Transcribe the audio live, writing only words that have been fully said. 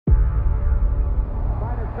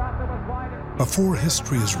Before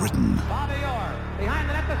history is written,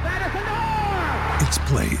 it's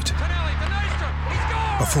played.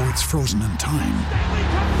 Before it's frozen in time,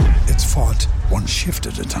 it's fought one shift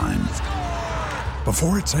at a time.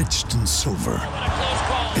 Before it's etched in silver,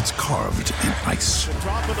 it's carved in ice.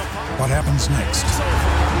 What happens next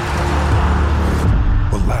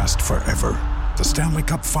will last forever. The Stanley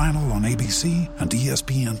Cup Final on ABC and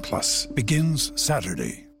ESPN Plus begins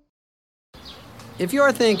Saturday. If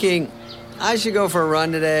you're thinking, I should go for a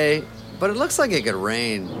run today, but it looks like it could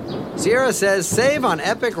rain, Sierra says save on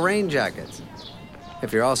epic rain jackets.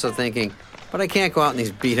 If you're also thinking, but I can't go out in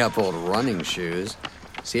these beat-up old running shoes,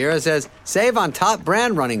 Sierra says save on top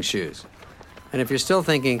brand running shoes. And if you're still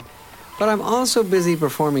thinking, but I'm also busy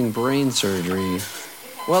performing brain surgery,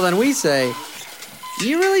 well then we say,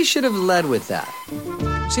 you really should have led with that.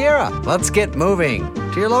 Sierra, let's get moving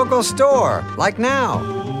to your local store, like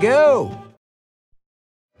now. Go!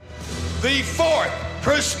 The fourth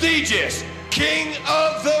prestigious King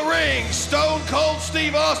of the Ring, Stone Cold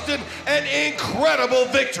Steve Austin, an incredible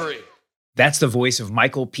victory. That's the voice of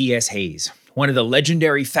Michael P.S. Hayes, one of the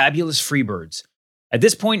legendary Fabulous Freebirds. At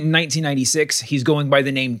this point in 1996, he's going by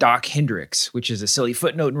the name Doc Hendricks, which is a silly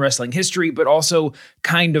footnote in wrestling history, but also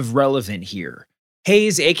kind of relevant here.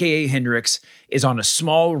 Hayes, aka Hendricks, is on a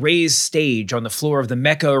small raised stage on the floor of the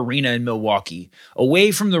Mecca Arena in Milwaukee,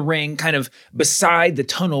 away from the ring, kind of beside the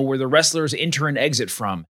tunnel where the wrestlers enter and exit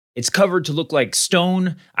from. It's covered to look like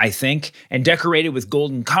stone, I think, and decorated with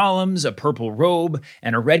golden columns, a purple robe,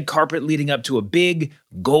 and a red carpet leading up to a big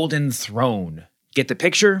golden throne. Get the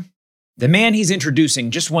picture? The man he's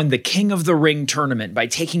introducing just won the King of the Ring tournament by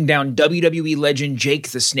taking down WWE legend Jake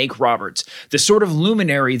the Snake Roberts, the sort of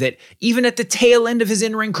luminary that, even at the tail end of his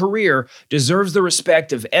in-ring career, deserves the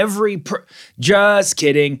respect of every Just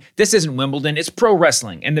kidding. This isn't Wimbledon, it's pro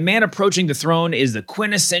wrestling, and the man approaching the throne is the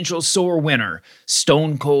quintessential sore winner,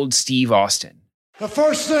 Stone Cold Steve Austin. The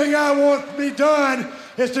first thing I want to be done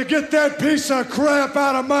is to get that piece of crap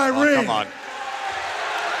out of my ring. Come on.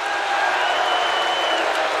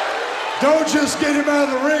 Don't just get him out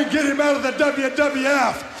of the ring, get him out of the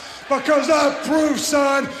WWF. Because I've proved,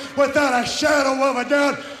 son, without a shadow of a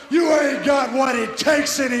doubt, you ain't got what it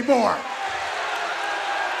takes anymore.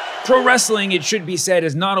 Pro wrestling, it should be said,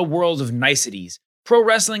 is not a world of niceties. Pro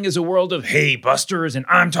wrestling is a world of, hey, busters, and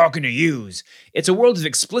I'm talking to yous. It's a world of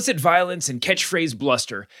explicit violence and catchphrase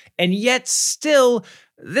bluster. And yet, still,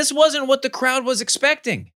 this wasn't what the crowd was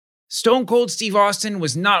expecting. Stone Cold Steve Austin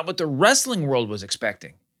was not what the wrestling world was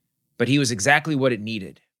expecting. But he was exactly what it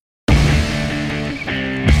needed. From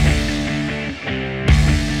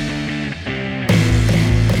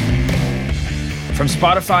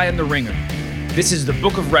Spotify and The Ringer, this is the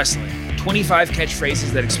Book of Wrestling, 25 catchphrases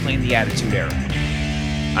that explain the Attitude Era.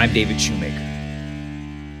 I'm David Shoemaker.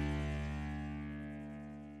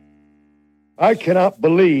 I cannot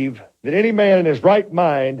believe that any man in his right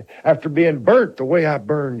mind, after being burnt the way I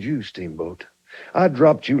burned you, Steamboat, I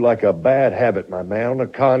dropped you like a bad habit, my man, on a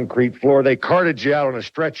concrete floor. They carted you out on a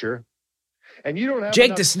stretcher. And you don't have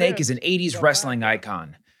Jake the Snake is an 80s wrestling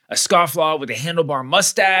icon. A scofflaw with a handlebar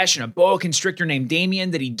mustache and a boa constrictor named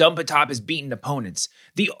Damien that he'd dump atop his beaten opponents.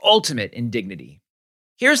 The ultimate in dignity.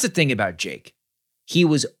 Here's the thing about Jake. He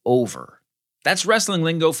was over. That's wrestling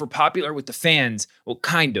lingo for popular with the fans. Well,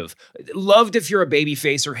 kind of. Loved if you're a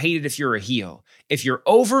babyface or hated if you're a heel. If you're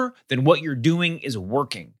over, then what you're doing is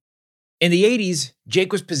working. In the 80s,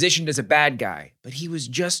 Jake was positioned as a bad guy, but he was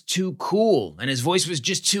just too cool, and his voice was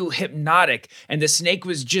just too hypnotic, and the snake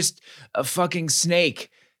was just a fucking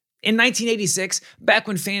snake. In 1986, back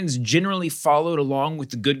when fans generally followed along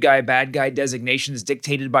with the good guy, bad guy designations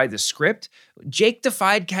dictated by the script, Jake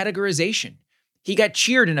defied categorization. He got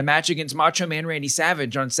cheered in a match against Macho Man Randy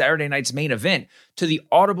Savage on Saturday night's main event, to the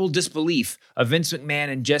audible disbelief of Vince McMahon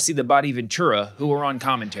and Jesse the Body Ventura, who were on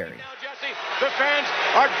commentary. The fans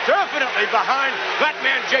are definitely behind that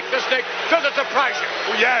man, Jake the Snake. Does it surprise you?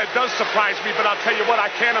 Well, yeah, it does surprise me, but I'll tell you what, I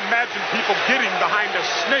can't imagine people getting behind a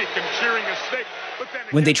snake and cheering a snake.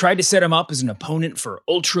 When they tried to set him up as an opponent for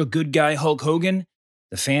ultra good guy Hulk Hogan,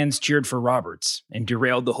 the fans cheered for Roberts and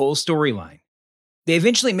derailed the whole storyline. They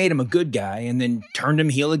eventually made him a good guy and then turned him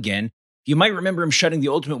heel again. You might remember him shutting the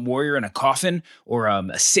Ultimate Warrior in a coffin or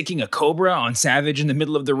sicking a cobra on Savage in the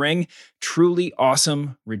middle of the ring. Truly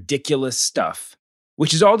awesome, ridiculous stuff.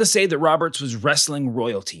 Which is all to say that Roberts was wrestling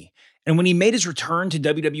royalty. And when he made his return to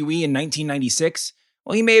WWE in 1996,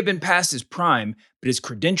 well, he may have been past his prime, but his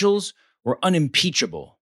credentials were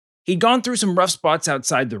unimpeachable. He'd gone through some rough spots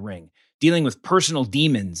outside the ring, dealing with personal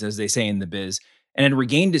demons, as they say in the biz, and had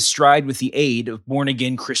regained his stride with the aid of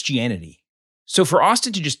born-again Christianity. So for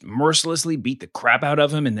Austin to just mercilessly beat the crap out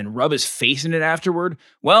of him and then rub his face in it afterward,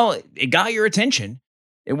 well, it got your attention.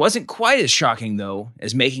 It wasn't quite as shocking, though,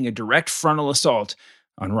 as making a direct frontal assault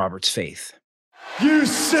on Robert's faith. You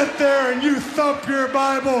sit there and you thump your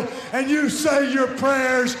Bible and you say your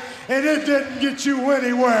prayers, and it didn't get you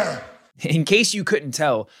anywhere. In case you couldn't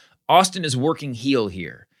tell, Austin is working heel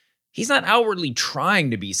here. He's not outwardly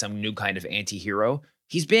trying to be some new kind of anti-hero.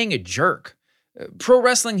 He's being a jerk. Pro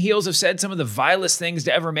wrestling heels have said some of the vilest things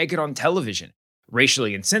to ever make it on television.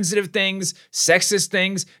 Racially insensitive things, sexist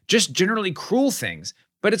things, just generally cruel things.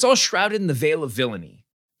 But it's all shrouded in the veil of villainy.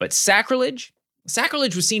 But sacrilege?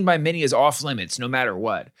 Sacrilege was seen by many as off limits, no matter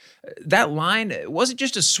what. That line wasn't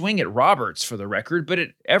just a swing at Roberts, for the record, but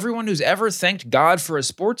at everyone who's ever thanked God for a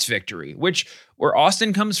sports victory, which, where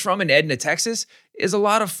Austin comes from in Edna, Texas, is a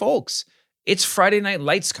lot of folks. It's Friday Night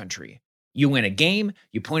Lights country. You win a game,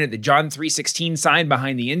 you point at the John 3:16 sign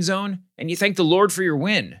behind the end zone, and you thank the Lord for your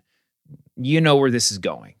win. You know where this is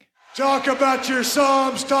going. Talk about your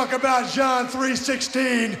Psalms, talk about John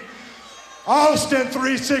 3:16. Austin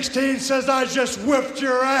 3:16 says, I just whipped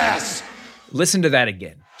your ass. Listen to that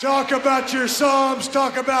again. Talk about your Psalms,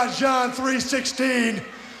 talk about John 3:16.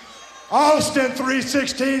 Austin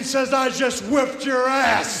 3:16 says, I just whipped your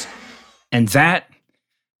ass. And that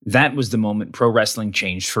was the moment pro wrestling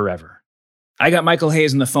changed forever. I got Michael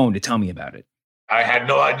Hayes on the phone to tell me about it. I had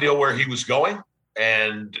no idea where he was going.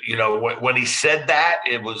 And, when he said that,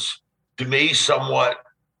 it was, to me, somewhat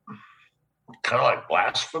kind of like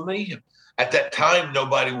blasphemy. At that time,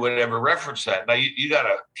 nobody would ever reference that. Now, you got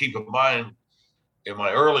to keep in mind, in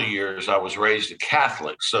my early years, I was raised a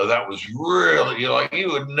Catholic. So that was really,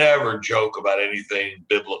 you would never joke about anything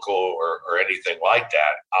biblical or anything like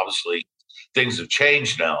that. Obviously, things have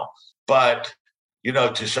changed now. But,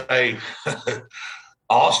 to say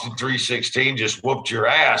Austin 3:16 just whooped your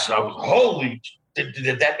ass, I was, holy,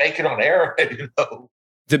 did that make it on air?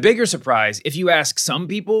 The bigger surprise, if you ask some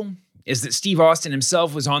people, is that Steve Austin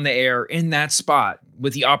himself was on the air in that spot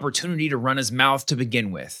with the opportunity to run his mouth to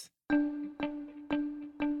begin with.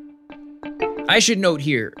 I should note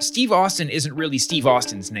here, Steve Austin isn't really Steve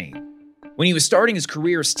Austin's name. When he was starting his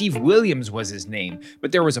career, Steve Williams was his name,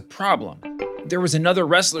 but there was a problem. There was another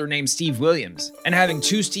wrestler named Steve Williams, and having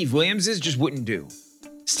two Steve Williamses just wouldn't do.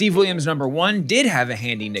 Steve Williams number 1 did have a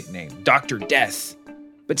handy nickname, Dr. Death.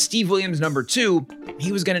 But Steve Williams number 2,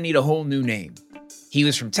 he was going to need a whole new name. He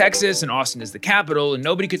was from Texas, and Austin is the capital, and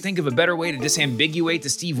nobody could think of a better way to disambiguate the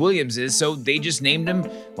Steve Williamses, so they just named him,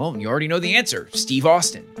 well, you already know the answer, Steve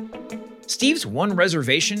Austin. Steve's one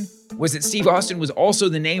reservation was that Steve Austin was also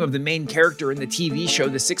the name of the main character in the TV show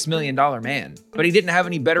The $6 Million Man, but he didn't have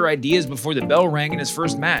any better ideas before the bell rang in his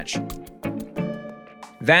first match.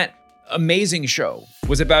 That amazing show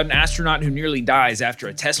was about an astronaut who nearly dies after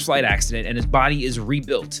a test flight accident and his body is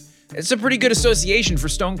rebuilt. It's a pretty good association for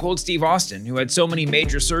Stone Cold Steve Austin, who had so many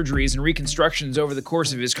major surgeries and reconstructions over the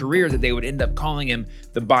course of his career that they would end up calling him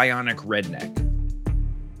the Bionic Redneck.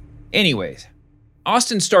 Anyways,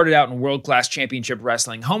 Austin started out in world-class championship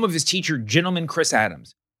wrestling, home of his teacher, Gentleman Chris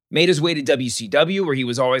Adams. Made his way to WCW, where he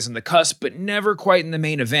was always on the cusp, but never quite in the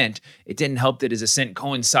main event. It didn't help that his ascent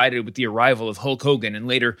coincided with the arrival of Hulk Hogan and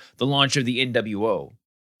later the launch of the NWO.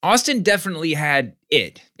 Austin definitely had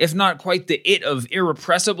it, if not quite the it of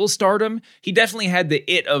irrepressible stardom. He definitely had the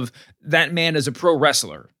it of that man as a pro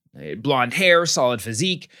wrestler. Blonde hair, solid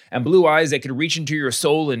physique, and blue eyes that could reach into your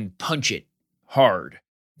soul and punch it hard.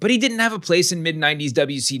 But he didn't have a place in mid-90s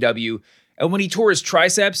WCW, and when he tore his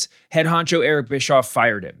triceps, head honcho Eric Bischoff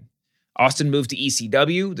fired him. Austin moved to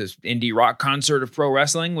ECW, the indie rock concert of pro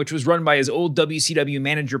wrestling, which was run by his old WCW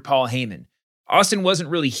manager Paul Heyman. Austin wasn't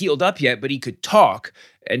really healed up yet, but he could talk,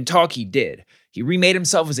 and talk he did. He remade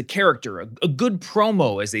himself as a character, a good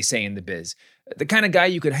promo, as they say in the biz. The kind of guy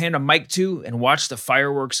you could hand a mic to and watch the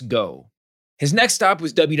fireworks go. His next stop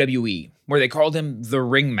was WWE, where they called him the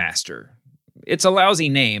Ringmaster. It's a lousy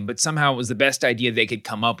name, but somehow it was the best idea they could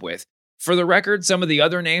come up with. For the record, some of the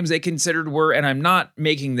other names they considered were, and I'm not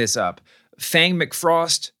making this up, Fang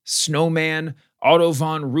McFrost, Snowman, Otto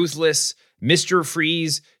Von Ruthless, Mr.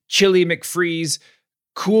 Freeze, Chili McFreeze,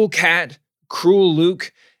 Cool Cat, Cruel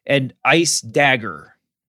Luke, and Ice Dagger.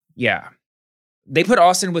 Yeah. They put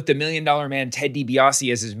Austin with the $1 Million Man Ted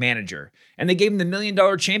DiBiase as his manager, and they gave him the $1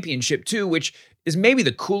 Million Championship too, which is maybe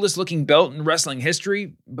the coolest looking belt in wrestling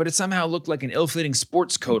history, but it somehow looked like an ill-fitting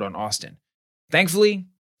sports coat on Austin. Thankfully,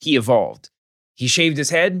 he evolved. He shaved his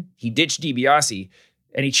head, he ditched DiBiase,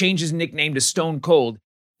 and he changed his nickname to Stone Cold,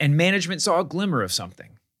 and management saw a glimmer of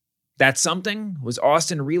something. That something was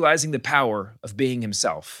Austin realizing the power of being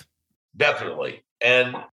himself. Definitely.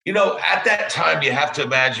 And At that time, you have to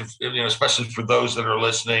imagine, especially for those that are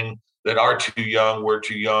listening that are too young, we're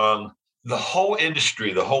too young, the whole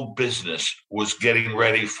industry, the whole business was getting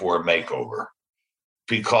ready for a makeover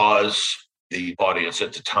because the audience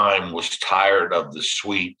at the time was tired of the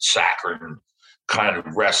sweet, saccharine kind of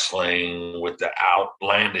wrestling with the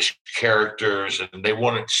outlandish characters, and they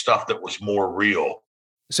wanted stuff that was more real.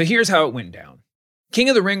 So here's how it went down. King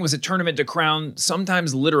of the Ring was a tournament to crown,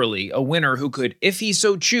 sometimes literally, a winner who could, if he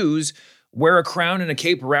so choose, wear a crown and a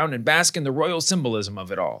cape around and bask in the royal symbolism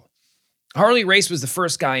of it all. Harley Race was the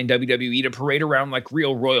first guy in WWE to parade around like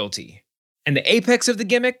real royalty. And the apex of the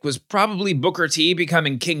gimmick was probably Booker T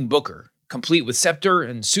becoming King Booker, complete with scepter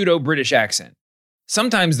and pseudo-British accent.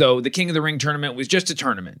 Sometimes, though, the King of the Ring tournament was just a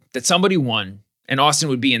tournament that somebody won, and Austin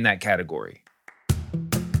would be in that category.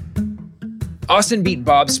 Austin beat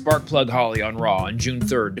Bob Sparkplug Holly on Raw on June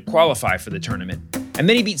 3rd to qualify for the tournament, and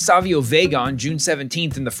then he beat Savio Vega on June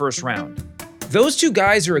 17th in the first round. Those two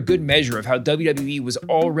guys are a good measure of how WWE was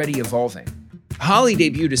already evolving. Holly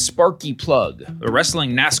debuted as Sparky Plug, a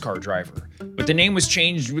wrestling NASCAR driver, but the name was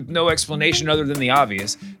changed with no explanation other than the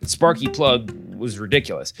obvious, that Sparky Plug was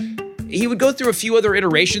ridiculous. He would go through a few other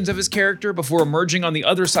iterations of his character before emerging on the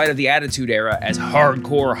other side of the Attitude Era as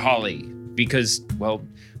Hardcore Holly, because, well,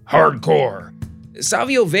 hardcore.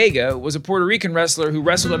 Savio Vega was a Puerto Rican wrestler who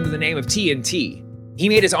wrestled under the name of TNT. He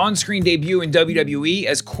made his on-screen debut in WWE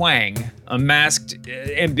as Quang, a masked,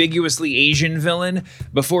 ambiguously Asian villain,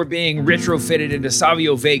 before being retrofitted into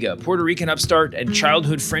Savio Vega, Puerto Rican upstart and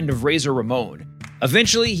childhood friend of Razor Ramon.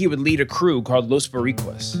 Eventually, he would lead a crew called Los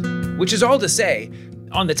Boricuas. Which is all to say,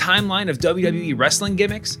 on the timeline of WWE wrestling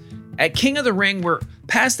gimmicks, at King of the Ring, we're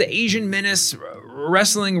past the Asian menace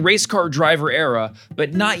wrestling race car driver era,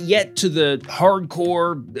 but not yet to the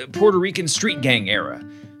hardcore Puerto Rican street gang era.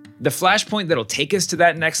 The flashpoint that'll take us to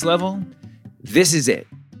that next level, this is it.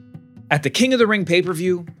 At the King of the Ring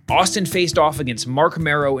pay-per-view, Austin faced off against Mark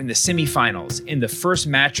Mero in the semifinals in the first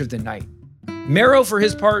match of the night. Mero, for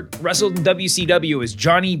his part, wrestled in WCW as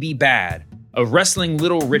Johnny B. Bad, a wrestling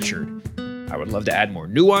Little Richard. I would love to add more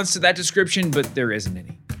nuance to that description, but there isn't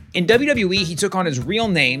any. In WWE, he took on his real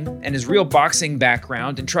name and his real boxing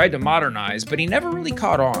background and tried to modernize, but he never really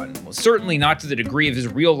caught on. Well, certainly not to the degree of his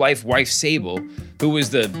real-life wife, Sable, who was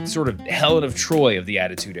the sort of Helen of Troy of the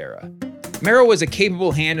Attitude Era. Mero was a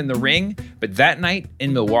capable hand in the ring, but that night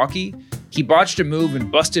in Milwaukee, he botched a move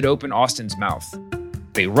and busted open Austin's mouth.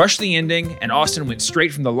 They rushed the ending, and Austin went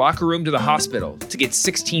straight from the locker room to the hospital to get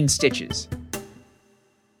 16 stitches.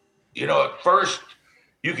 At first,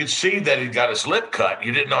 you could see that he got his lip cut.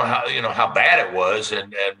 You didn't know how bad it was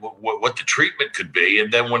and what the treatment could be.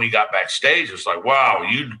 And then when he got backstage, it's like, wow,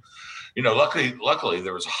 luckily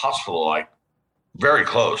there was a hospital like very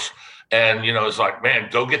close. And, it's like, man,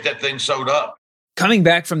 go get that thing sewed up. Coming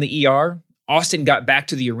back from the ER, Austin got back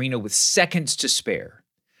to the arena with seconds to spare.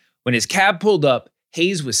 When his cab pulled up,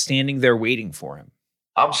 Hayes was standing there waiting for him.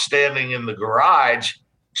 I'm standing in the garage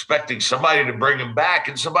expecting somebody to bring him back,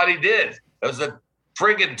 and somebody did. It was a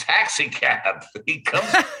friggin' taxi cab. He comes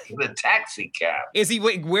in the taxi cab. Is he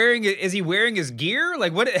wearing his gear?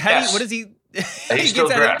 Like what? Yes. What is he? He's still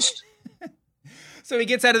dressed. So he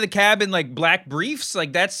gets out of the cab in like black briefs.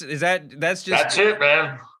 Like that's it,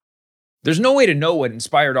 man. There's no way to know what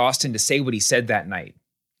inspired Austin to say what he said that night.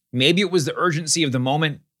 Maybe it was the urgency of the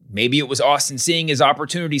moment. Maybe it was Austin seeing his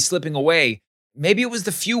opportunity slipping away. Maybe it was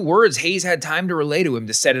the few words Hayes had time to relay to him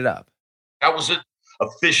to set it up. I wasn't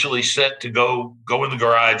officially set to go in the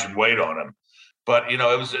garage and wait on him. But,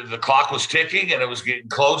 the clock was ticking and it was getting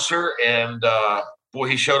closer. And,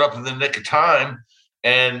 he showed up in the nick of time.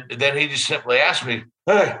 And then he just simply asked me,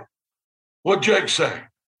 hey, what'd Jake say?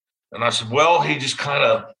 And I said, well, he just kind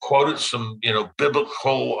of quoted some,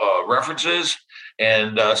 biblical references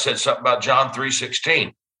and said something about John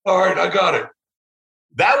 3:16. All right, I got it.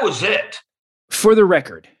 That was it. For the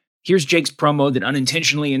record, here's Jake's promo that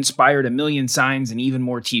unintentionally inspired a million signs and even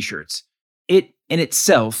more t-shirts. It, in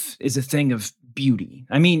itself, is a thing of beauty.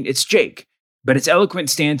 I mean, it's Jake, but its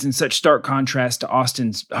eloquence stands in such stark contrast to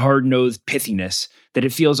Austin's hard-nosed pithiness that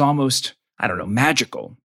it feels almost,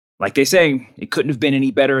 magical. Like they say, it couldn't have been any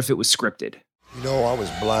better if it was scripted. I was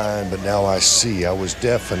blind, but now I see. I was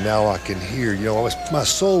deaf, and now I can hear. My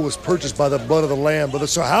soul was purchased by the blood of the Lamb, brother.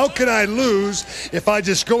 So how can I lose if I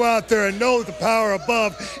just go out there and know that the power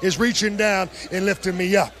above is reaching down and lifting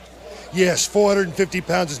me up? Yes, 450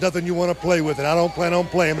 pounds is nothing you want to play with, and I don't plan on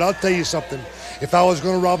playing. But I'll tell you something. If I was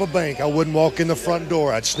going to rob a bank, I wouldn't walk in the front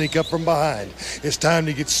door. I'd sneak up from behind. It's time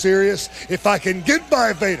to get serious. If I can get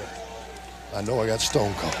by Vader, I know I got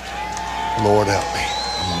Stone Cold. Lord help me.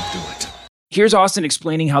 I'm going to do it. Here's Austin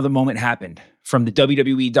explaining how the moment happened, from the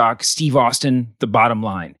WWE doc Steve Austin, The Bottom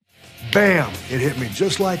Line. Bam! It hit me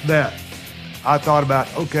just like that. I thought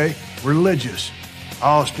about, okay, religious,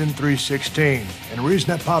 Austin 3:16. And the reason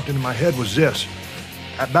that popped into my head was this.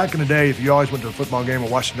 Back in the day, if you always went to a football game or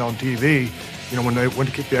watched it on TV, you know, when they went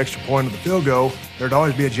to kick the extra point of the field goal, there'd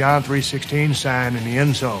always be a John 3:16 sign in the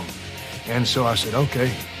end zone. And so I said,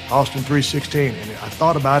 okay, Austin 3:16. And I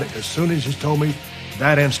thought about it as soon as he told me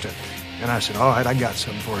that instant. And I said, all right, I got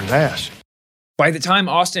something for his ass. By the time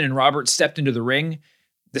Austin and Roberts stepped into the ring,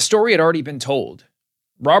 the story had already been told.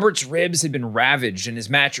 Roberts' ribs had been ravaged in his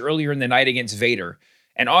match earlier in the night against Vader,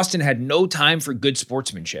 and Austin had no time for good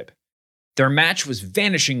sportsmanship. Their match was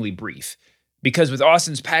vanishingly brief, because with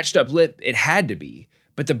Austin's patched up lip, it had to be.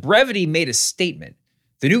 But the brevity made a statement.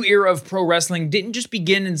 The new era of pro wrestling didn't just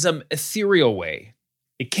begin in some ethereal way.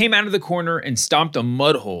 It came out of the corner and stomped a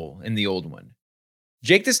mud hole in the old one.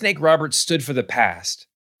 Jake the Snake Roberts stood for the past,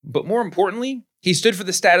 but more importantly, he stood for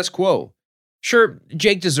the status quo. Sure,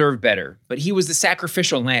 Jake deserved better, but he was the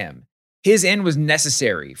sacrificial lamb. His end was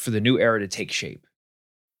necessary for the new era to take shape.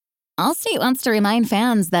 Allstate wants to remind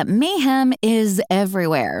fans that mayhem is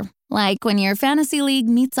everywhere. Like when your fantasy league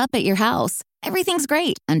meets up at your house. Everything's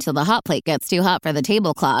great until the hot plate gets too hot for the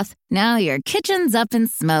tablecloth. Now your kitchen's up in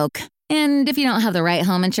smoke. And if you don't have the right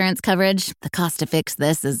home insurance coverage, the cost to fix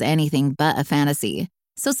this is anything but a fantasy.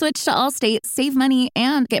 So switch to Allstate, save money,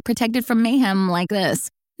 and get protected from mayhem like this.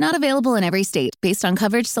 Not available in every state based on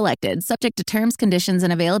coverage selected, subject to terms, conditions,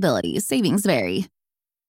 and availability. Savings vary.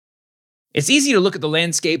 It's easy to look at the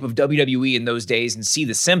landscape of WWE in those days and see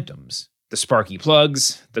the symptoms. The sparky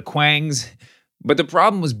plugs, the quangs. But the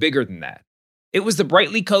problem was bigger than that. It was the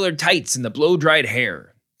brightly colored tights and the blow-dried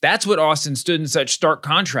hair. That's what Austin stood in such stark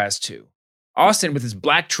contrast to. Austin, with his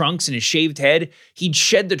black trunks and his shaved head, he'd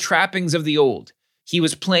shed the trappings of the old. He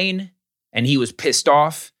was plain, and he was pissed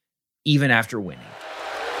off, even after winning.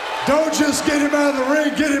 Don't just get him out of the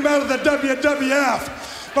ring, get him out of the WWF.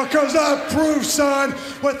 Because I've proved, son,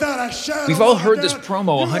 without a shadow. We've all heard this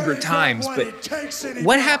promo 100 times, but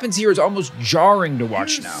what happens here is almost jarring to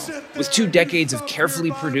watch now, with 2 decades of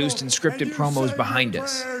carefully produced and scripted promos behind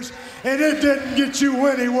us. And it didn't get you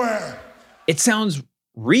anywhere. It sounds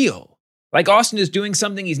real, like Austin is doing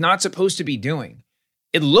something he's not supposed to be doing.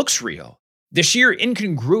 It looks real. The sheer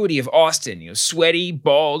incongruity of Austin, sweaty,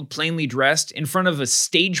 bald, plainly dressed, in front of a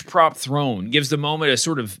stage prop throne gives the moment a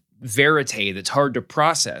sort of verite that's hard to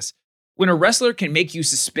process. When a wrestler can make you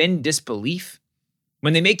suspend disbelief,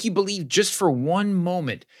 when they make you believe just for one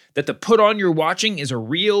moment that the put on you're watching is a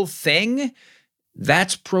real thing,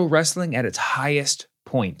 that's pro wrestling at its highest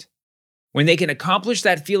point. When they can accomplish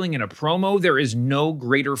that feeling in a promo, there is no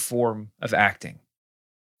greater form of acting.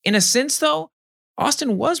 In a sense, though,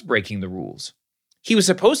 Austin was breaking the rules. He was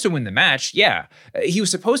supposed to win the match, yeah. He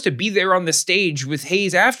was supposed to be there on the stage with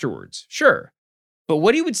Hayes afterwards, sure. But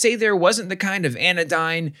what he would say there wasn't the kind of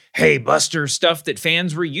anodyne, hey Buster stuff that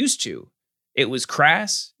fans were used to. It was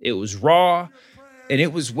crass, it was raw, and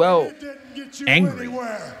it was, well, angry.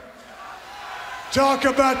 Talk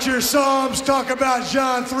about your Psalms, talk about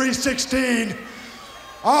John 3:16.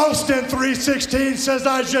 Austin 3:16 says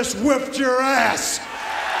I just whipped your ass.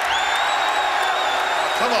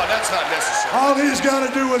 Come on, that's not necessary. All he's got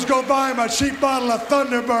to do is go buy him a cheap bottle of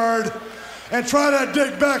Thunderbird and try to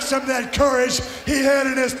dig back some of that courage he had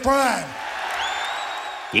in his prime.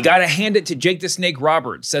 You gotta hand it to Jake the Snake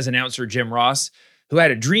Roberts, says announcer Jim Ross, who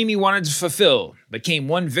had a dream he wanted to fulfill, but came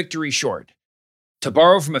one victory short. To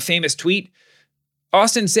borrow from a famous tweet,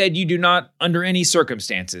 Austin said you do not, under any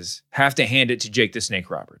circumstances, have to hand it to Jake the Snake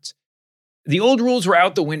Roberts. The old rules were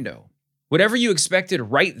out the window. Whatever you expected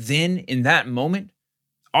right then in that moment,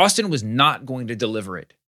 Austin was not going to deliver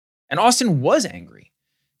it. And Austin was angry.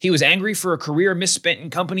 He was angry for a career misspent in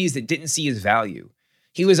companies that didn't see his value.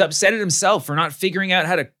 He was upset at himself for not figuring out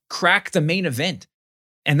how to crack the main event.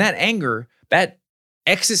 And that anger, that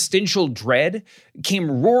existential dread,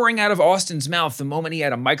 came roaring out of Austin's mouth the moment he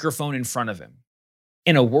had a microphone in front of him.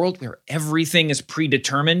 In a world where everything is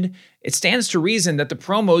predetermined, it stands to reason that the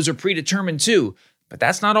promos are predetermined too, but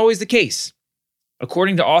that's not always the case.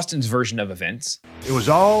 According to Austin's version of events, it was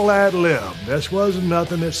all ad lib. This wasn't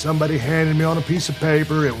nothing that somebody handed me on a piece of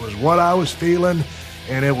paper. It was what I was feeling,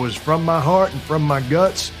 and it was from my heart and from my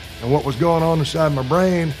guts and what was going on inside my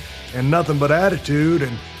brain, and nothing but attitude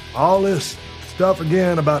and all this stuff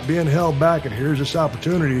again about being held back, and here's this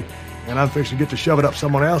opportunity, and I'm fixing to get to shove it up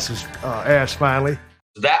someone else's ass finally.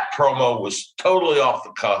 That promo was totally off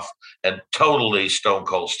the cuff and totally Stone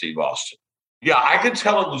Cold Steve Austin. Yeah, I could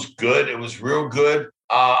tell it was good. It was real good.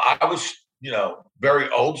 I was, very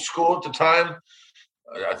old school at the time.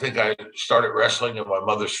 I think I started wrestling in my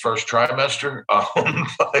mother's first trimester.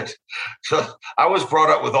 But so I was brought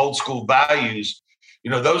up with old school values.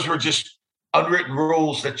 Those were just unwritten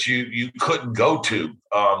rules that you couldn't go to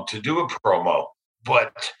do a promo.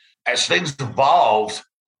 But as things evolved,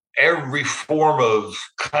 every form of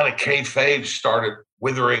kind of kayfabe started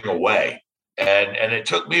withering away. And it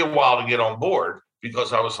took me a while to get on board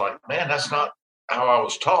because I was like, man, that's not how I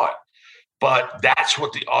was taught. But that's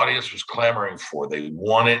what the audience was clamoring for. They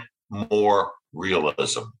wanted more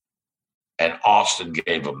realism. And Austin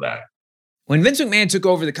gave them that. When Vince McMahon took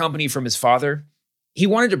over the company from his father, he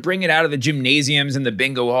wanted to bring it out of the gymnasiums and the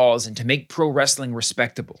bingo halls and to make pro wrestling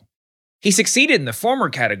respectable. He succeeded in the former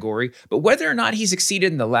category, but whether or not he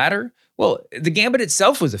succeeded in the latter, well, the gambit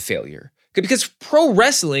itself was a failure. Because pro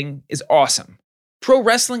wrestling is awesome. Pro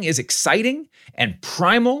wrestling is exciting and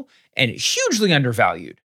primal and hugely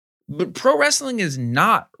undervalued. But pro wrestling is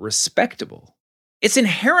not respectable. It's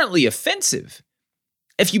inherently offensive.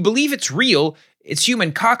 If you believe it's real, it's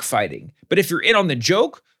human cockfighting. But if you're in on the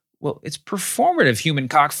joke, well, it's performative human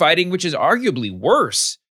cockfighting, which is arguably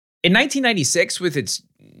worse. In 1996, with its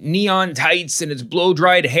neon tights and its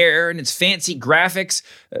blow-dried hair and its fancy graphics,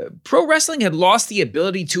 pro wrestling had lost the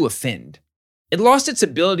ability to offend. It lost its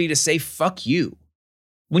ability to say, fuck you.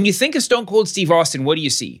 When you think of Stone Cold Steve Austin, what do you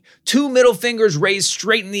see? 2 middle fingers raised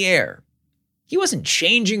straight in the air. He wasn't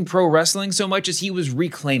changing pro wrestling so much as he was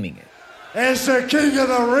reclaiming it. As the king of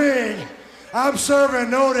the ring, I'm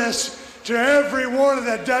serving notice to every one of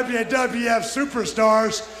the WWF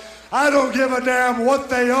superstars. I don't give a damn what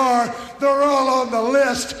they are. They're all on the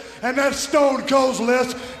list, and that's Stone Cold's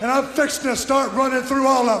list, and I'm fixing to start running through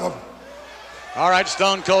all of them. All right,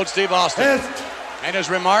 Stone Cold Steve Austin. And his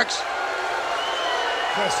remarks?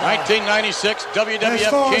 1996 WWF as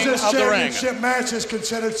far King as this of the Ring. championship match is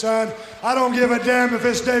considered, son, I don't give a damn if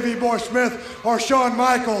it's Davey Boy Smith or Shawn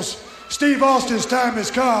Michaels. Steve Austin's time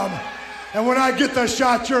has come. And when I get the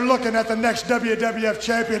shot, you're looking at the next WWF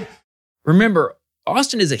champion. Remember,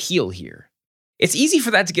 Austin is a heel here. It's easy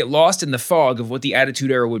for that to get lost in the fog of what the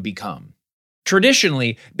Attitude Era would become.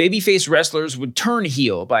 Traditionally, babyface wrestlers would turn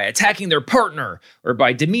heel by attacking their partner or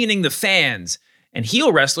by demeaning the fans. And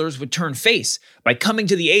heel wrestlers would turn face by coming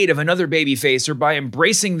to the aid of another babyface or by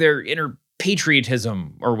embracing their inner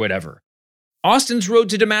patriotism or whatever. Austin's Road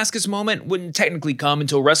to Damascus moment wouldn't technically come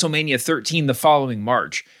until WrestleMania 13 the following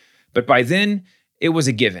March, but by then, it was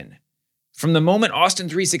a given. From the moment Austin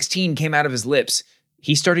 3:16 came out of his lips,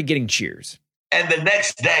 he started getting cheers. And the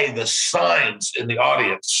next day, the signs in the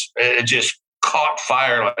audience, it just caught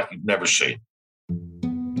fire like you've never seen.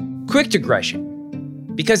 Quick digression.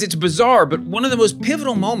 Because it's bizarre, but one of the most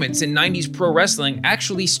pivotal moments in 90s pro wrestling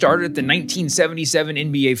actually started at the 1977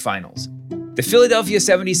 NBA Finals. The Philadelphia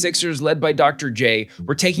 76ers, led by Dr. J,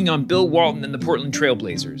 were taking on Bill Walton and the Portland Trail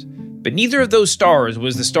Blazers. But neither of those stars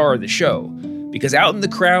was the star of the show, because out in the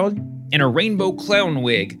crowd, in a rainbow clown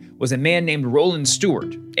wig, was a man named Roland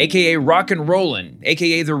Stewart, aka Rockin' Rollin',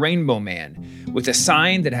 aka the Rainbow Man, with a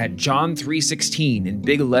sign that had John 3:16 in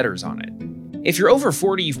big letters on it. If you're over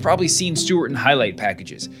 40, you've probably seen Stewart in highlight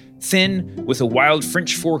packages. Thin, with a wild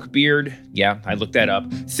French fork beard, yeah, I looked that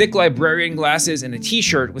up, thick librarian glasses, and a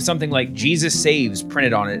t-shirt with something like Jesus Saves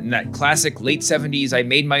printed on it in that classic late 70s I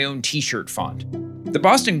made my own t-shirt font. The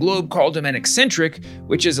Boston Globe called him an eccentric,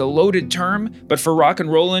 which is a loaded term, but for rock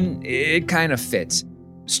and rollin', it kind of fits.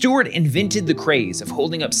 Stewart invented the craze of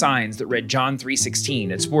holding up signs that read John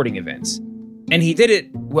 3:16 at sporting events. And he did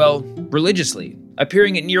it, well, religiously,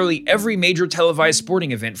 appearing at nearly every major televised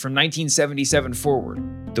sporting event from 1977 forward.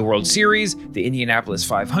 The World Series, the Indianapolis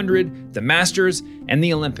 500, the Masters, and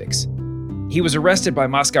the Olympics. He was arrested by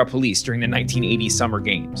Moscow police during the 1980 Summer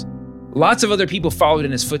Games. Lots of other people followed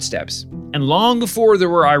in his footsteps, and long before there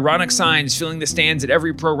were ironic signs filling the stands at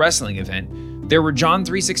every pro wrestling event, there were John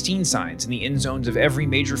 3:16 signs in the end zones of every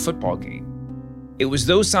major football game. It was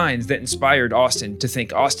those signs that inspired Austin to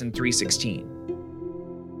think Austin 3:16.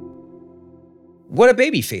 What a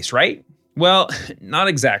babyface, right? Well, not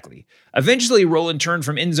exactly. Eventually, Roland turned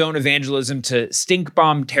from in-zone evangelism to stink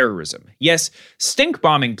bomb terrorism. Yes, stink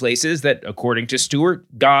bombing places that, according to Stewart,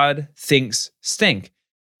 God thinks stink.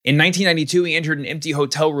 In 1992, he entered an empty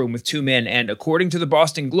hotel room with 2 men and, according to the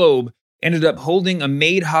Boston Globe, ended up holding a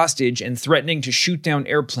maid hostage and threatening to shoot down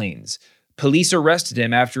airplanes. Police arrested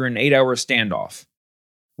him after an 8-hour standoff.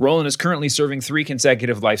 Roland is currently serving 3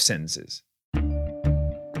 consecutive life sentences.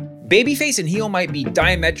 Babyface and heel might be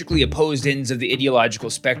diametrically opposed ends of the ideological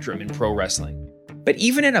spectrum in pro wrestling. But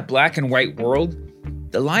even in a black and white world,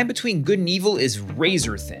 the line between good and evil is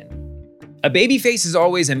razor thin. A babyface is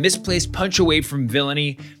always a misplaced punch away from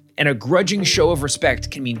villainy, and a grudging show of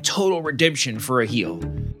respect can mean total redemption for a heel.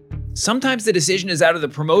 Sometimes the decision is out of the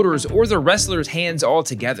promoters or the wrestler's hands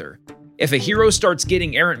altogether. If a hero starts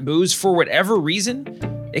getting errant boos for whatever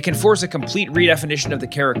reason, it can force a complete redefinition of the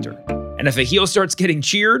character. And if a heel starts getting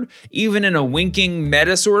cheered, even in a winking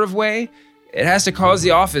meta sort of way, it has to cause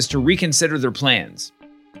the office to reconsider their plans.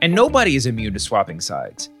 And nobody is immune to swapping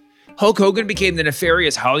sides. Hulk Hogan became the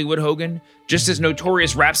nefarious Hollywood Hogan, just as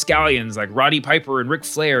notorious rapscallions like Roddy Piper and Ric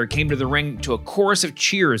Flair came to the ring to a chorus of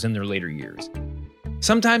cheers in their later years.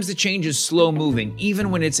 Sometimes the change is slow-moving, even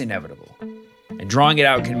when it's inevitable. And drawing it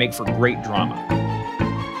out can make for great drama.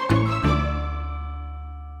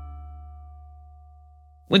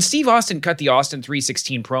 When Steve Austin cut the Austin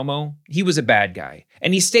 316 promo, he was a bad guy,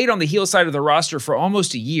 and he stayed on the heel side of the roster for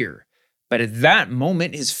almost a year. But at that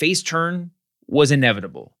moment, his face turn was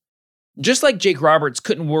inevitable. Just like Jake Roberts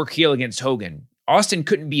couldn't work heel against Hogan, Austin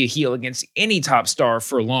couldn't be a heel against any top star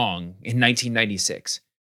for long in 1996.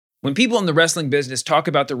 When people in the wrestling business talk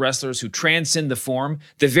about the wrestlers who transcend the form,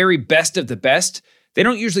 the very best of the best, they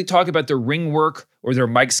don't usually talk about their ring work or their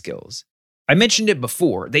mic skills. I mentioned it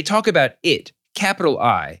before. They talk about it, capital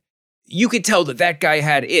I. You could tell that that guy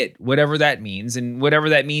had it, whatever that means, and whatever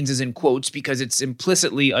that means is in quotes because it's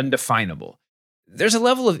implicitly undefinable. There's a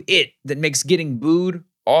level of it that makes getting booed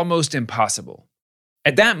almost impossible.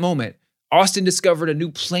 At that moment, Austin discovered a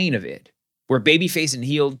new plane of it, where babyface and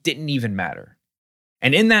heel didn't even matter.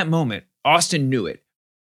 And in that moment, Austin knew it.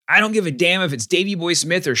 I don't give a damn if it's Davey Boy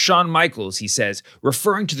Smith or Shawn Michaels, he says,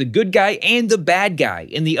 referring to the good guy and the bad guy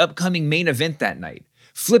in the upcoming main event that night,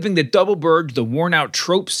 flipping the double bird to the worn-out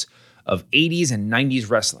tropes of 80s and 90s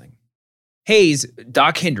wrestling. Hayes,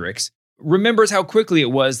 Doc Hendricks, remembers how quickly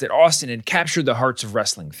it was that Austin had captured the hearts of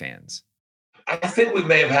wrestling fans. I think we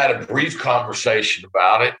may have had a brief conversation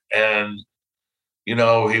about it, and,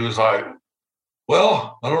 he was like,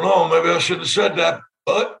 well, I don't know, maybe I shouldn't have said that,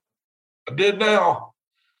 but I did now.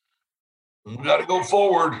 We got to go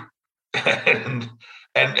forward. and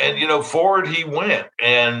forward he went.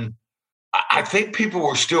 And I think people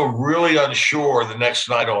were still really unsure the next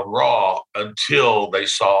night on Raw until they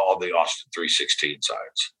saw the Austin 316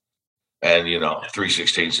 signs. And,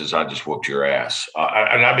 316 says, I just whooped your ass.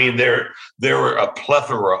 There were a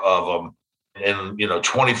plethora of them in,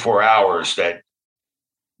 24 hours that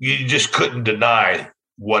you just couldn't deny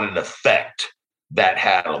what an effect that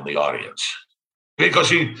had on the audience.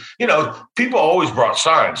 Because, people always brought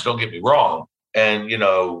signs, don't get me wrong. And,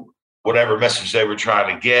 whatever message they were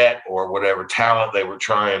trying to get or whatever talent they were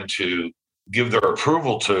trying to give their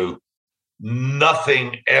approval to,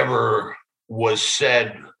 nothing ever was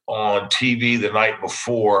said on TV the night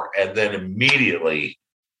before and then immediately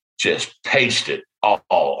just pasted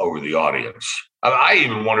all over the audience. I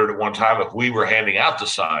even wondered at one time if we were handing out the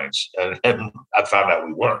signs, and I found out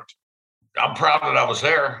we weren't. I'm proud that I was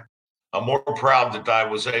there. I'm more proud that I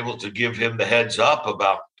was able to give him the heads up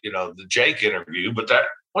about, the Jake interview. But that,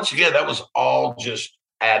 once again, that was all just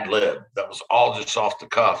ad lib. That was all just off the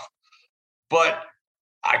cuff. But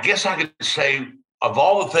I guess I could say of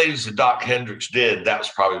all the things that Doc Hendricks did, that was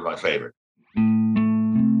probably my favorite.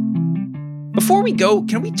 Before we go,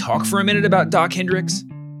 can we talk for a minute about Doc Hendricks?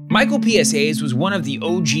 Michael P.S. Hayes was one of the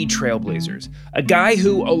OG trailblazers, a guy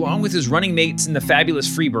who, along with his running mates in the Fabulous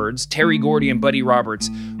Freebirds, Terry Gordy and Buddy Roberts,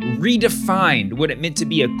 redefined what it meant to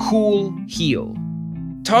be a cool heel.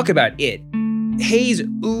 Talk about it. Hayes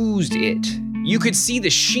oozed it. You could see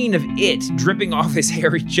the sheen of it dripping off his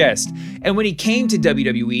hairy chest. And when he came to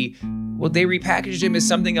WWE, well, they repackaged him as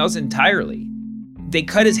something else entirely. They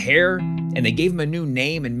cut his hair, and they gave him a new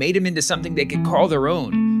name and made him into something they could call their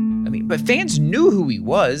own. But fans knew who he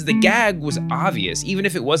was. The gag was obvious, even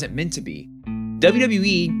if it wasn't meant to be.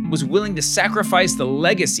 WWE was willing to sacrifice the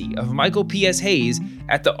legacy of Michael P.S. Hayes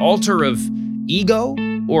at the altar of ego,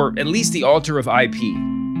 or at least the altar of IP.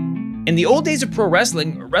 In the old days of pro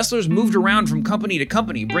wrestling, wrestlers moved around from company to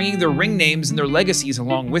company, bringing their ring names and their legacies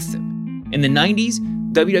along with them. In the 90s,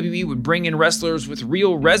 WWE would bring in wrestlers with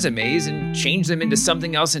real resumes and change them into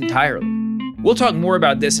something else entirely. We'll talk more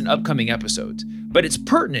about this in upcoming episodes, but it's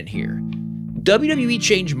pertinent here. WWE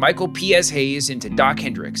changed Michael P.S. Hayes into Doc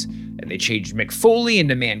Hendricks, and they changed Mick Foley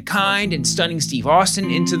into Mankind and Stunning Steve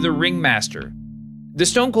Austin into the Ringmaster. The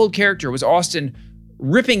Stone Cold character was Austin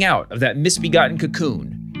ripping out of that misbegotten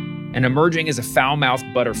cocoon and emerging as a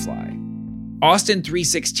foul-mouthed butterfly. Austin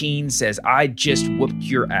 316 says, I just whooped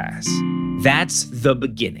your ass. That's the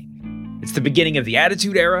beginning. It's the beginning of the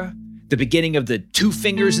Attitude Era, the beginning of the two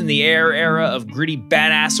fingers in the air era of gritty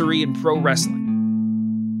badassery in pro wrestling.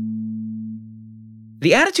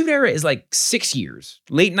 The Attitude Era is like 6 years,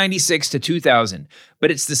 late 96 to 2000, but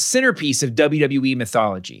it's the centerpiece of WWE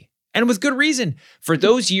mythology. And with good reason. For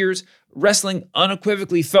those years, wrestling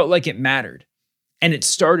unequivocally felt like it mattered. And it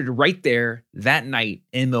started right there that night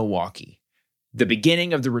in Milwaukee. The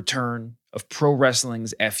beginning of the return of pro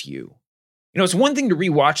wrestling's FU. You know, it's one thing to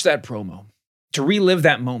rewatch that promo, to relive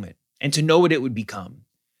that moment, and to know what it would become.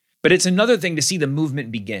 But it's another thing to see the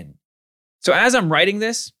movement begin. So as I'm writing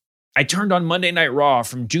this, I turned on Monday Night Raw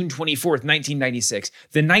from June 24th, 1996,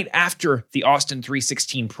 the night after the Austin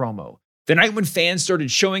 316 promo. The night when fans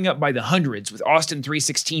started showing up by the hundreds with Austin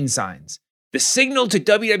 316 signs. The signal to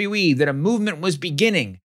WWE that a movement was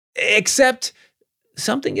beginning. Except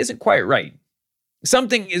something isn't quite right.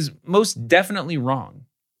 Something is most definitely wrong.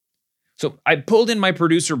 So I pulled in my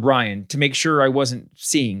producer, Brian, to make sure I wasn't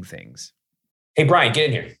seeing things. Hey, Brian, get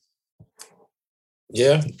in here.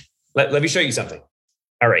 Yeah. Let me show you something.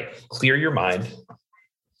 All right. Clear your mind.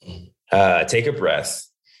 Take a breath.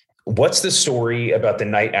 What's the story about the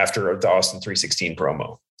night after the Austin 316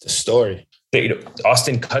 promo? The story.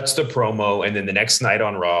 Austin cuts the promo, and then the next night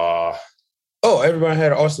on Raw. Oh, everybody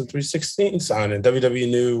had an Austin 316 sign, and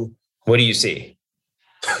WWE knew. What do you see?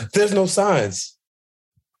 There's no signs.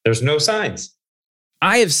 There's no signs.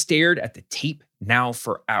 I have stared at the tape now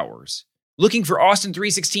for hours, looking for Austin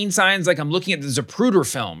 316 signs like I'm looking at the Zapruder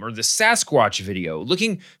film or the Sasquatch video,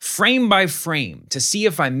 looking frame by frame to see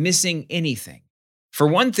if I'm missing anything. For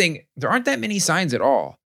one thing, there aren't that many signs at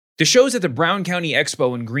all. The show's at the Brown County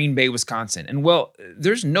Expo in Green Bay, Wisconsin, and well,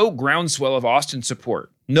 there's no groundswell of Austin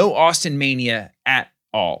support, no Austin mania at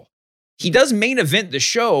all. He does main event the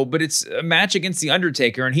show, but it's a match against The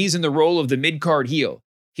Undertaker, and he's in the role of the mid-card heel.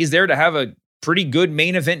 He's there to have a pretty good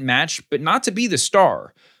main event match, but not to be the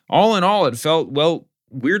star. All in all, it felt, well,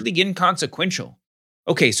 weirdly inconsequential.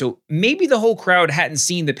 Okay, so maybe the whole crowd hadn't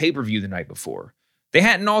seen the pay-per-view the night before. They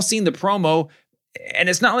hadn't all seen the promo, and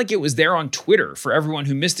it's not like it was there on Twitter for everyone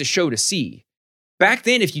who missed the show to see. Back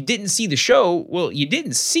then, if you didn't see the show, well, you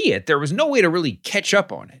didn't see it. There was no way to really catch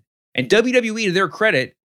up on it. And WWE, to their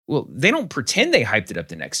credit, well, they don't pretend they hyped it up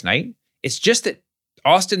the next night. It's just that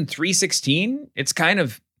Austin 316, it's kind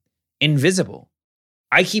of invisible.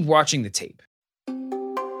 I keep watching the tape.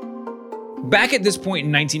 Back at this point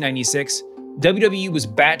in 1996, WWE was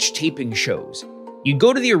batch taping shows. You'd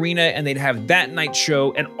go to the arena and they'd have that night's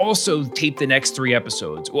show and also tape the next 3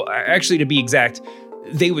 episodes. Well, actually, to be exact,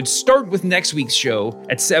 they would start with next week's show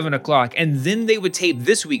at 7 o'clock, and then they would tape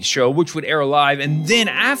this week's show, which would air live, and then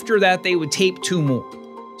after that, they would tape 2 more.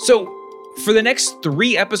 So, for the next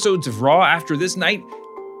 3 episodes of Raw after this night,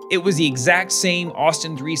 it was the exact same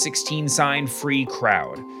Austin 316 sign-free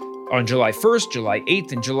crowd on July 1st, July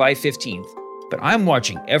 8th, and July 15th. But I'm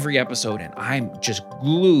watching every episode and I'm just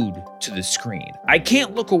glued to the screen. I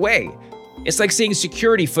can't look away. It's like seeing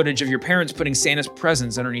security footage of your parents putting Santa's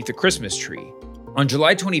presents underneath the Christmas tree. On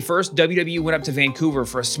July 21st, WWE went up to Vancouver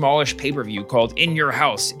for a smallish pay-per-view called In Your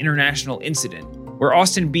House International Incident, where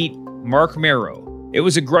Austin beat Mark Merrow. It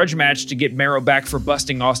was a grudge match to get Merrow back for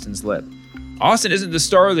busting Austin's lip. Austin isn't the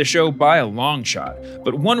star of the show by a long shot,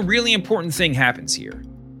 but one really important thing happens here.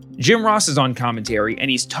 Jim Ross is on commentary,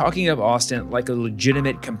 and he's talking up Austin like a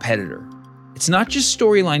legitimate competitor. It's not just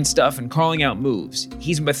storyline stuff and calling out moves.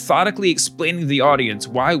 He's methodically explaining to the audience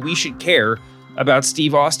why we should care about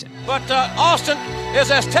Steve Austin. But Austin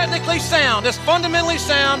is as technically sound, as fundamentally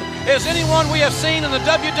sound as anyone we have seen in the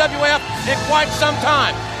WWF in quite some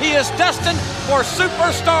time. He is destined for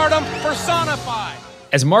superstardom personified.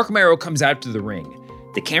 As Mark Merrow comes out to the ring,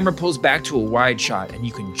 the camera pulls back to a wide shot, and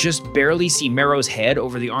you can just barely see Merrow's head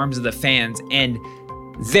over the arms of the fans, and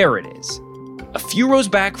there it is. A few rows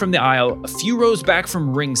back from the aisle, a few rows back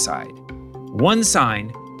from ringside. One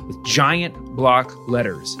sign with giant block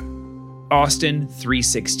letters. Austin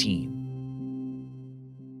 316.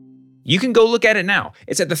 You can go look at it now.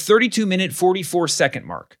 It's at the 32-minute, 44-second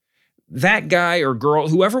mark. That guy or girl,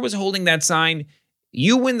 whoever was holding that sign,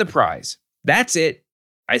 you win the prize. That's it.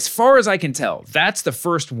 As far as I can tell, that's the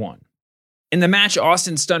first one. In the match,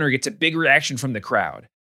 Austin Stunner gets a big reaction from the crowd.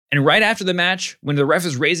 And right after the match, when the ref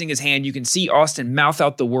is raising his hand, you can see Austin mouth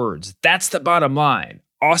out the words, "That's the bottom line,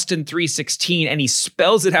 Austin 316, and he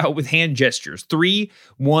spells it out with hand gestures,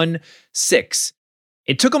 316.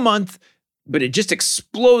 It took a month, but it just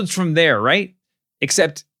explodes from there, right?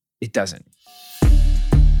 Except it doesn't.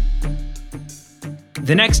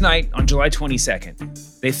 The next night, on July 22nd,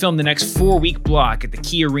 they filmed the next 4-week block at the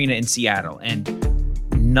Key Arena in Seattle, and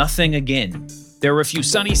nothing again. There were a few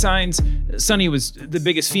Sunny signs. Sunny was the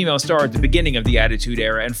biggest female star at the beginning of the Attitude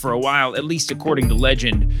Era, and for a while, at least according to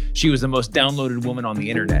legend, she was the most downloaded woman on the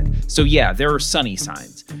internet. So yeah, there are Sunny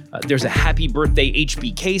signs. There's a Happy Birthday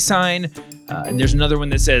HBK sign, and there's another one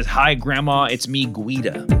that says, "Hi Grandma, it's me,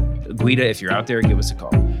 Guida." Guida, if you're out there, give us a call.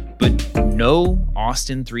 but no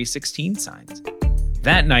Austin 316 signs.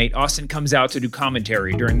 That night, Austin comes out to do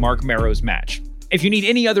commentary during Mark Merrow's match. If you need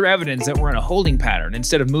any other evidence that we're in a holding pattern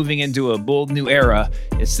instead of moving into a bold new era,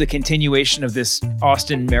 it's the continuation of this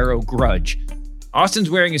Austin Merrow grudge. Austin's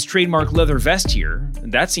wearing his trademark leather vest here,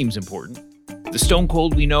 and that seems important. The Stone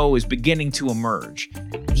Cold we know is beginning to emerge.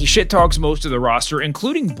 He shit-talks most of the roster,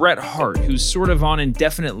 including Bret Hart, who's sort of on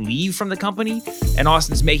indefinite leave from the company, and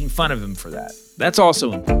Austin's making fun of him for that. That's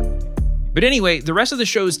also important. But anyway, the rest of the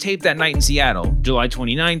show is taped that night in Seattle, July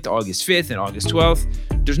 29th, August 5th, and August 12th.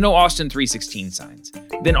 There's no Austin 316 signs.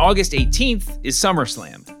 Then August 18th is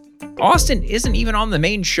SummerSlam. Austin isn't even on the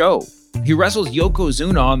main show. He wrestles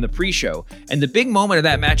Yokozuna on the pre-show, and the big moment of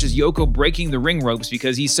that match is Yoko breaking the ring ropes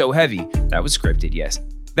because he's so heavy. That was scripted, yes.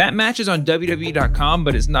 That match is on WWE.com,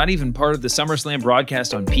 but it's not even part of the SummerSlam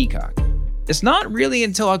broadcast on Peacock. It's not really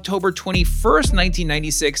until October 21st,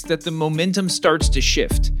 1996 that the momentum starts to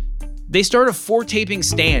shift. They start a 4-taping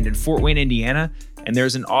stand in Fort Wayne, Indiana, and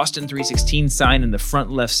there's an Austin 316 sign in the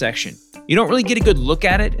front left section. You don't really get a good look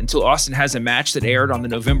at it until Austin has a match that aired on the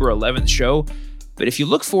November 11th show, but if you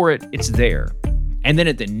look for it, it's there. And then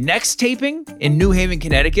at the next taping in New Haven,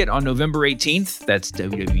 Connecticut on November 18th, that's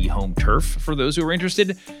WWE home turf for those who are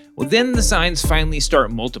interested, well, then the signs finally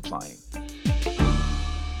start multiplying.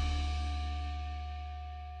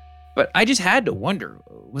 But I just had to wonder,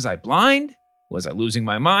 was I blind? Was I losing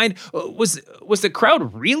my mind? Was the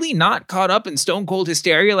crowd really not caught up in Stone Cold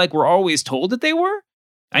hysteria like we're always told that they were?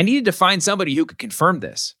 I needed to find somebody who could confirm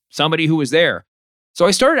this, somebody who was there. So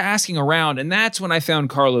I started asking around, and that's when I found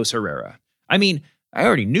Carlos Herrera. I mean, I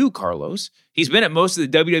already knew Carlos. He's been at most of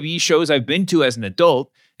the WWE shows I've been to as an adult,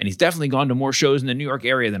 and he's definitely gone to more shows in the New York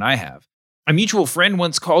area than I have. A mutual friend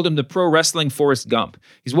once called him the pro wrestling Forrest Gump.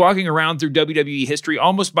 He's walking around through WWE history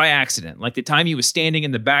almost by accident, like the time he was standing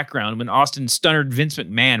in the background when Austin stunned Vince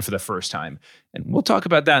McMahon for the first time. And we'll talk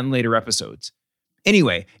about that in later episodes.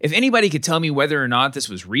 Anyway, if anybody could tell me whether or not this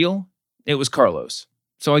was real, it was Carlos.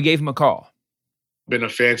 So I gave him a call. Been a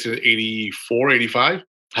fan since 84, 85.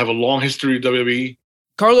 Have a long history of WWE.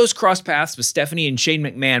 Carlos crossed paths with Stephanie and Shane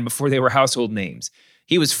McMahon before they were household names.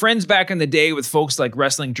 He was friends back in the day with folks like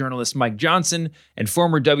wrestling journalist Mike Johnson and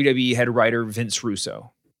former WWE head writer Vince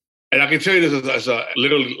Russo. And I can tell you this as I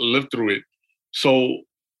literally lived through it. So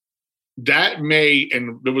that May,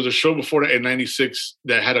 and there was a show before that in 96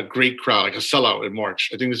 that had a great crowd, like a sellout in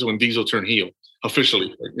March. I think this is when Diesel turned heel,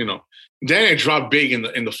 officially, you know. Then it dropped big in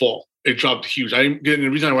the fall. It dropped huge. And the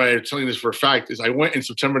reason why I'm telling this for a fact is I went in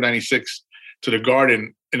September 96 to the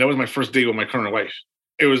Garden, and that was my first date with my current wife.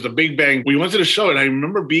 It was the Big Bang. We went to the show, and I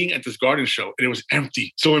remember being at this Garden show, and it was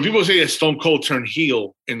empty. So when people say that Stone Cold turned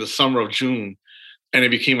heel in the summer of June, and it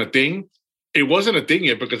became a thing, it wasn't a thing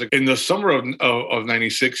yet because in the summer of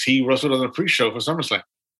 96, he wrestled on the pre-show for SummerSlam.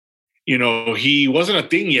 You know, he wasn't a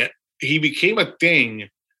thing yet. He became a thing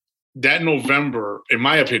that November, in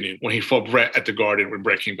my opinion, when he fought Bret at the Garden when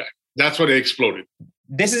Bret came back. That's when it exploded.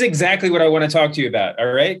 This is exactly what I want to talk to you about,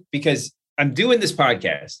 all right? Because I'm doing this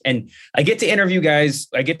podcast and I get to interview guys.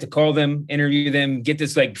 I get to call them, interview them, get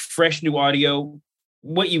this like fresh new audio.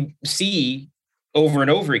 What you see over and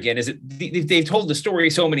over again is that they've told the story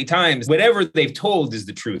so many times. Whatever they've told is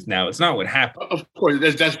the truth now. It's not what happened. Of course,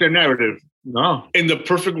 that's their narrative. No. In the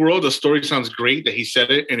perfect world, the story sounds great that he said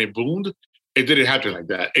it and it boomed. It didn't happen like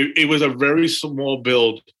that. It was a very small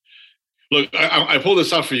build. Look, I pulled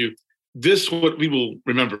this out for you. This is what people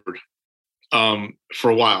remembered for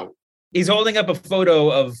a while. He's holding up a photo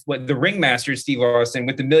of what the ringmaster, Steve Austin,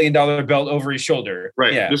 with the $1 million belt over his shoulder.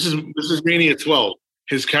 Right. Yeah. This is Mania 12.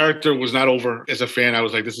 His character was not over. As a fan, I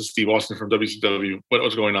was like, this is Steve Austin from WCW. What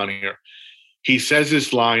was going on here? He says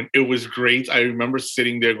this line. It was great. I remember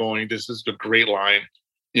sitting there going, this is a great line.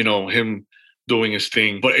 You know, him doing his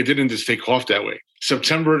thing. But it didn't just take off that way.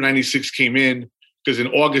 September 96 came in because in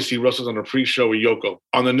August, he wrestled on a pre-show with Yoko.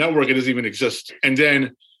 On the network, it doesn't even exist. And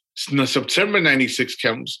then September 96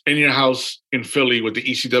 comes in your house in Philly with the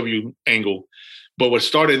ECW angle. But what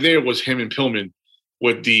started there was him and Pillman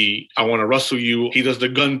with the I want to wrestle you. He does the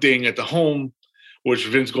gun thing at the home, which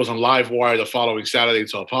Vince goes on Live Wire the following Saturday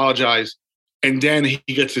to apologize. And then he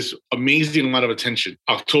gets this amazing amount of attention.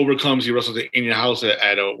 October comes, he wrestles in your house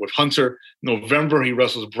with Hunter. November, he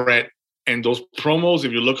wrestles Bret. And those promos,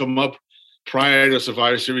 if you look them up prior to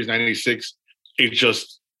Survivor Series 96, it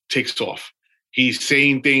just takes off. He's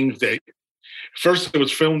saying things that first it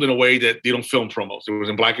was filmed in a way that they don't film promos. It was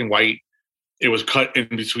in black and white. It was cut in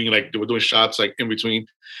between, like they were doing shots like in between.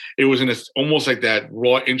 It was in this almost like that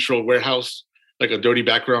raw intro warehouse, like a dirty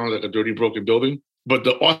background, like a dirty broken building. But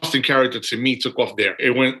the Austin character to me took off there.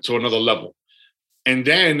 It went to another level. And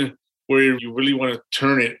then Where you really want to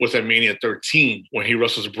turn it was at Mania 13 when he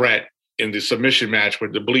wrestles Brett in the submission match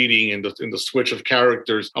with the bleeding and the switch of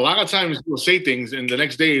characters. A lot of times he'll say things and the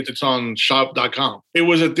next day it's on shop.com. It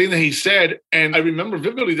was a thing that he said. And I remember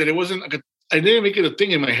vividly that it wasn't like I didn't make it a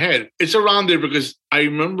thing in my head. It's around there because I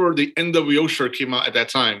remember the NWO shirt came out at that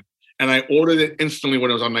time and I ordered it instantly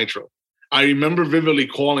when it was on Nitro. I remember vividly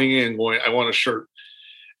calling in going, I want a shirt.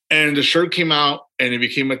 And the shirt came out and it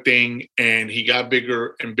became a thing and he got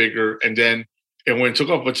bigger and bigger. And then when it took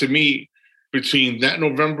off, but to me, between that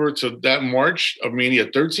November to that March of Mania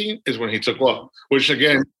 13 is when he took off, which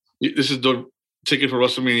again, this is the ticket for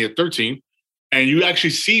WrestleMania 13. And you actually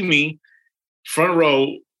see me front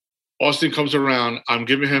row. Austin comes around. I'm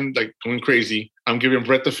giving him like going crazy. I'm giving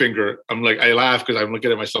Brett the finger. I'm like, I laugh because I'm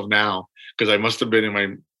looking at myself now because I must have been in my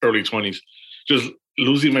early 20s, just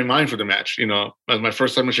losing my mind for the match. You know, it was my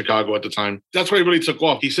first time in Chicago at the time. That's why it really took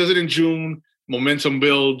off. He says it in June. Momentum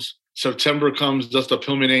builds. September comes, does the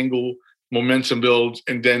Pillman angle. Momentum builds.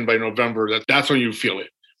 And then by November, that's when you feel it.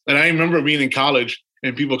 And I remember being in college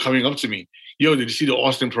and people coming up to me, yo, did you see the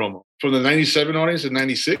Austin promo? From the 97 audience to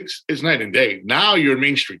 96, it's night and day. Now you're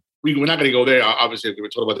mainstream. We're not going to go there, obviously, we were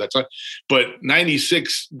talking about that time. But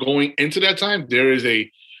 96, going into that time, there is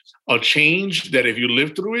a change that if you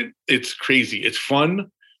live through it, it's crazy. It's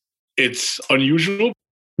fun. It's unusual.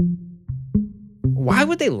 Why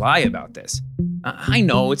would they lie about this? I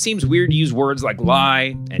know it seems weird to use words like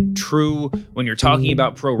lie and true when you're talking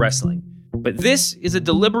about pro wrestling, but this is a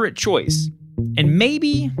deliberate choice. And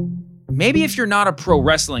maybe if you're not a pro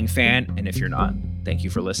wrestling fan, and if you're not, thank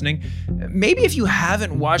you for listening. Maybe if you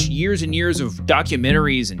haven't watched years and years of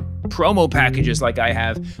documentaries and promo packages like I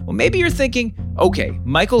have, well, maybe you're thinking, okay,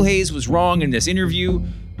 Michael Hayes was wrong in this interview.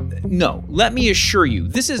 No, let me assure you,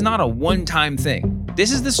 this is not a one-time thing.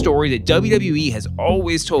 This is the story that WWE has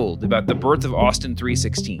always told about the birth of Austin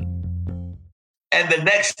 316. And the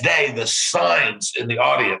next day, the signs in the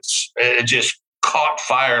audience, it just caught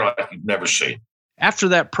fire like you've never seen. After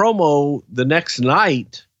that promo, the next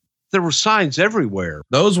night, there were signs everywhere.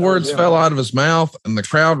 Those words fell out of his mouth and the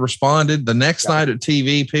crowd responded. The next night at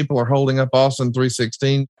TV, people are holding up Austin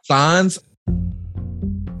 316 signs.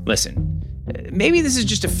 Listen, maybe this is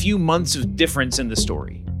just a few months of difference in the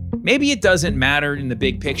story. Maybe it doesn't matter in the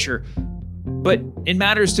big picture, but it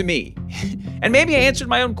matters to me. And maybe I answered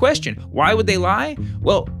my own question. Why would they lie?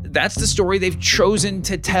 Well, that's the story they've chosen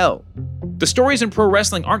to tell. The stories in pro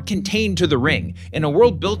wrestling aren't contained to the ring. In a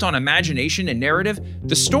world built on imagination and narrative,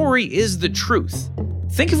 the story is the truth.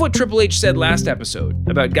 Think of what Triple H said last episode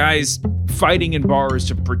about guys fighting in bars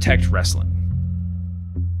to protect wrestling.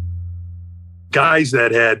 Guys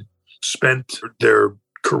that had spent their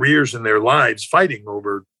careers and their lives fighting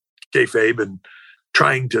over kayfabe and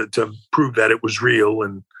trying to prove that it was real.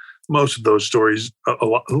 And most of those stories,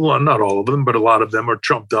 not all of them, but a lot of them are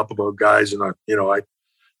trumped up about guys. And I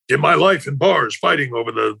did my life in bars fighting over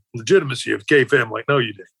the legitimacy of kayfabe. I'm like, no,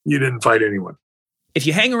 you didn't. You didn't fight anyone. If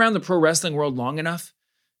you hang around the pro wrestling world long enough,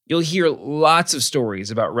 you'll hear lots of stories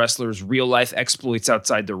about wrestlers' real-life exploits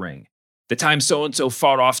outside the ring. The time so-and-so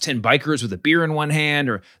fought off 10 bikers with a beer in one hand,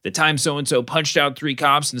 or the time so-and-so punched out 3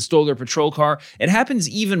 cops and stole their patrol car. It happens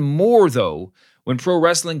even more, though, when pro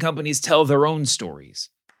wrestling companies tell their own stories.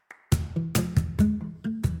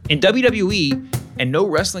 In WWE, and no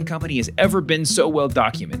wrestling company has ever been so well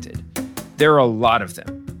documented, there are a lot of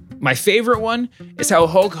them. My favorite one is how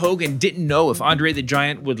Hulk Hogan didn't know if Andre the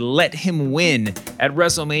Giant would let him win at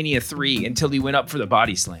WrestleMania 3 until he went up for the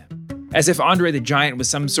body slam. As if Andre the Giant was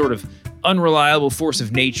some sort of unreliable force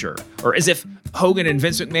of nature, or as if Hogan and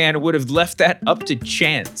Vince McMahon would have left that up to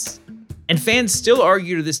chance. And fans still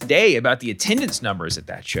argue to this day about the attendance numbers at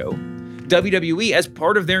that show. WWE, as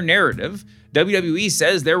part of their narrative, WWE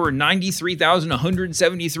says there were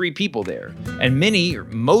 93,173 people there, and many or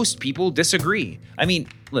most people disagree. I mean,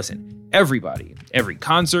 listen, everybody, every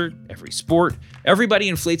concert, every sport, everybody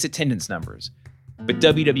inflates attendance numbers. But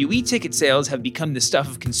WWE ticket sales have become the stuff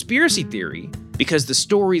of conspiracy theory because the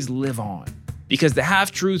stories live on, because the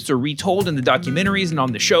half-truths are retold in the documentaries and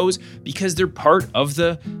on the shows, because they're part of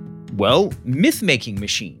the, well, myth-making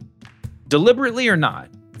machine. Deliberately or not,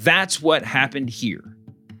 that's what happened here.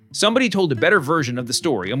 Somebody told a better version of the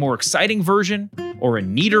story, a more exciting version, or a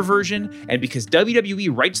neater version, and because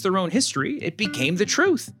WWE writes their own history, it became the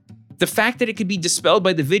truth. The fact that it could be dispelled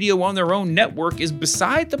by the video on their own network is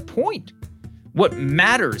beside the point. What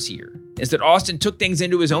matters here is that Austin took things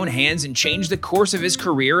into his own hands and changed the course of his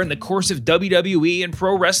career and the course of WWE and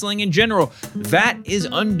pro wrestling in general. That is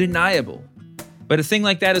undeniable. But a thing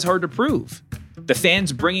like that is hard to prove. The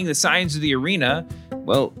fans bringing the signs to the arena,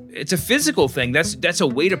 Well, it's a physical thing. That's a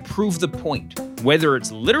way to prove the point. Whether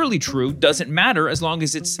it's literally true doesn't matter as long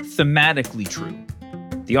as it's thematically true.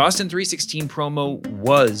 The Austin 316 promo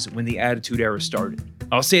was when the Attitude Era started.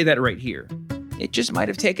 I'll say that right here. It just might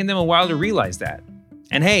have taken them a while to realize that.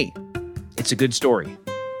 And hey, it's a good story.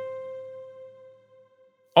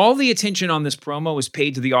 All the attention on this promo was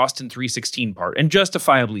paid to the Austin 316 part, and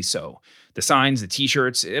justifiably so. The signs, the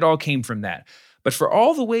t-shirts, it all came from that. But for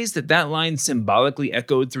all the ways that line symbolically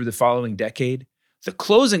echoed through the following decade, the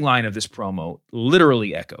closing line of this promo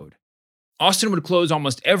literally echoed. Austin would close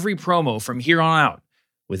almost every promo from here on out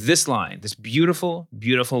with this line, this beautiful,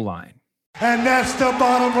 beautiful line. And that's the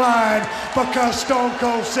bottom line, because Stone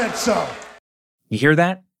Cold said so. You hear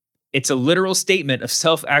that? It's a literal statement of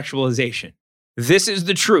self-actualization. This is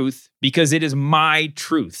the truth because it is my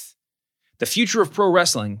truth. The future of pro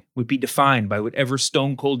wrestling would be defined by whatever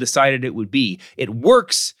Stone Cold decided it would be. It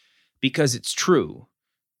works because it's true.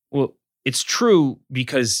 Well, it's true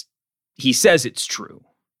because he says it's true.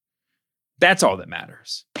 That's all that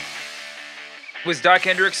matters. Was Doc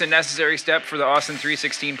Hendricks a necessary step for the Austin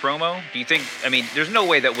 316 promo? Do you think, there's no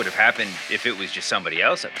way that would have happened if it was just somebody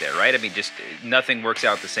else up there, right? Just nothing works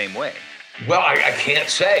out the same way. Well, I can't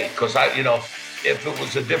say, because if it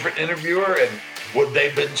was a different interviewer, and would they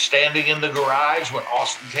have been standing in the garage when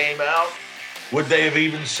Austin came out? Would they have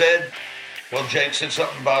even said, well, Jake said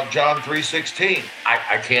something about John 316?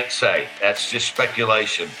 I can't say. That's just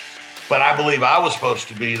speculation. But I believe I was supposed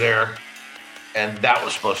to be there, and that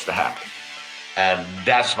was supposed to happen. And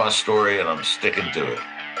that's my story, and I'm sticking to it.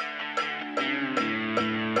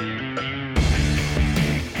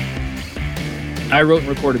 I wrote and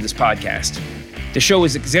recorded this podcast. The show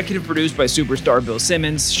is executive produced by superstar Bill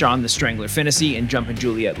Simmons, Sean the Strangler Finnessy, and Jumpin'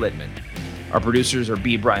 Juliet Littman. Our producers are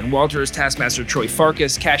B. Brian Walters, Taskmaster Troy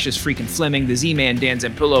Farkas, Cassius Freakin' Fleming, the Z-Man Dan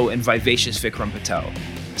Zampillo, and Vivacious Vikram Patel.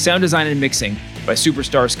 Sound design and mixing by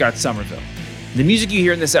superstar Scott Somerville. The music you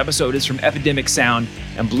hear in this episode is from Epidemic Sound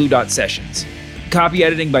and Blue Dot Sessions. Copy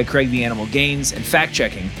editing by Craig the Animal Gaines, and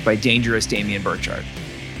fact-checking by Dangerous Damian Burchard.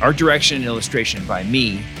 Art direction and illustration by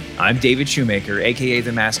me. I'm David Shoemaker, aka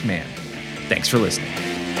The Masked Man. Thanks for listening.